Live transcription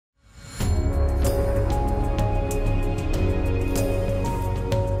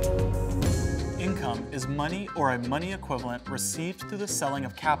is money or a money equivalent received through the selling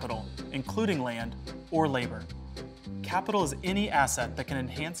of capital, including land or labor. Capital is any asset that can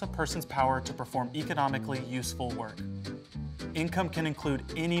enhance a person's power to perform economically useful work. Income can include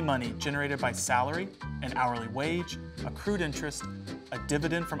any money generated by salary, an hourly wage, accrued interest, a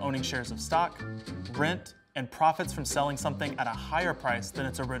dividend from owning shares of stock, rent, and profits from selling something at a higher price than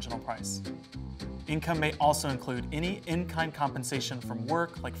its original price. Income may also include any in-kind compensation from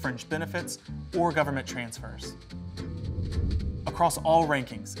work, like fringe benefits or government transfers. Across all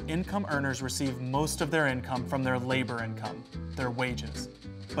rankings, income earners receive most of their income from their labor income, their wages.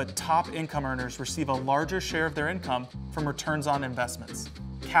 But top income earners receive a larger share of their income from returns on investments,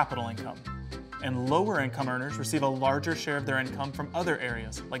 capital income. And lower income earners receive a larger share of their income from other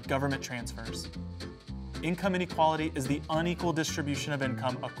areas, like government transfers. Income inequality is the unequal distribution of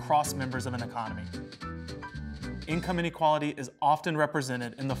income across members of an economy. Income inequality is often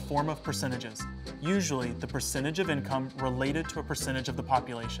represented in the form of percentages, usually the percentage of income related to a percentage of the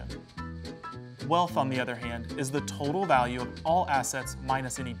population. Wealth, on the other hand, is the total value of all assets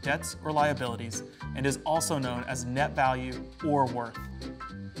minus any debts or liabilities, and is also known as net value or worth.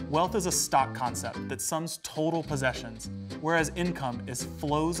 Wealth is a stock concept that sums total possessions, whereas income is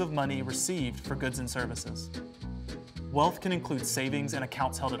flows of money received for goods and services. Wealth can include savings and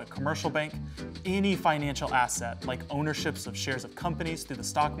accounts held at a commercial bank, any financial asset like ownerships of shares of companies through the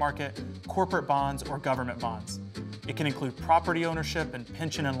stock market, corporate bonds, or government bonds. It can include property ownership and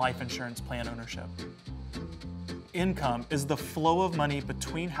pension and life insurance plan ownership. Income is the flow of money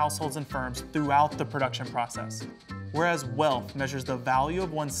between households and firms throughout the production process, whereas wealth measures the value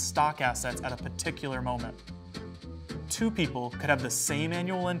of one's stock assets at a particular moment. Two people could have the same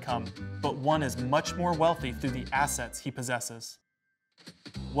annual income, but one is much more wealthy through the assets he possesses.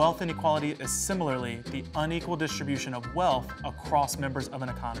 Wealth inequality is similarly the unequal distribution of wealth across members of an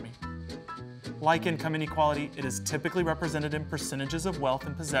economy. Like income inequality, it is typically represented in percentages of wealth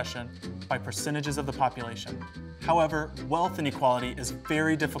and possession by percentages of the population. However, wealth inequality is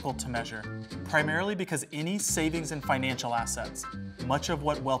very difficult to measure, primarily because any savings in financial assets, much of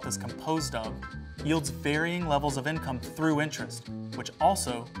what wealth is composed of, yields varying levels of income through interest, which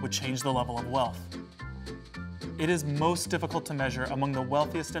also would change the level of wealth. It is most difficult to measure among the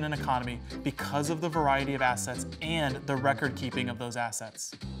wealthiest in an economy because of the variety of assets and the record keeping of those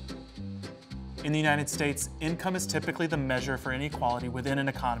assets. In the United States, income is typically the measure for inequality within an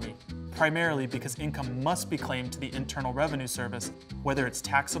economy, primarily because income must be claimed to the Internal Revenue Service, whether it's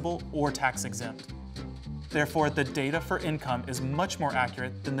taxable or tax-exempt. Therefore, the data for income is much more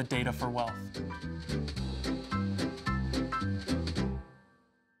accurate than the data for wealth.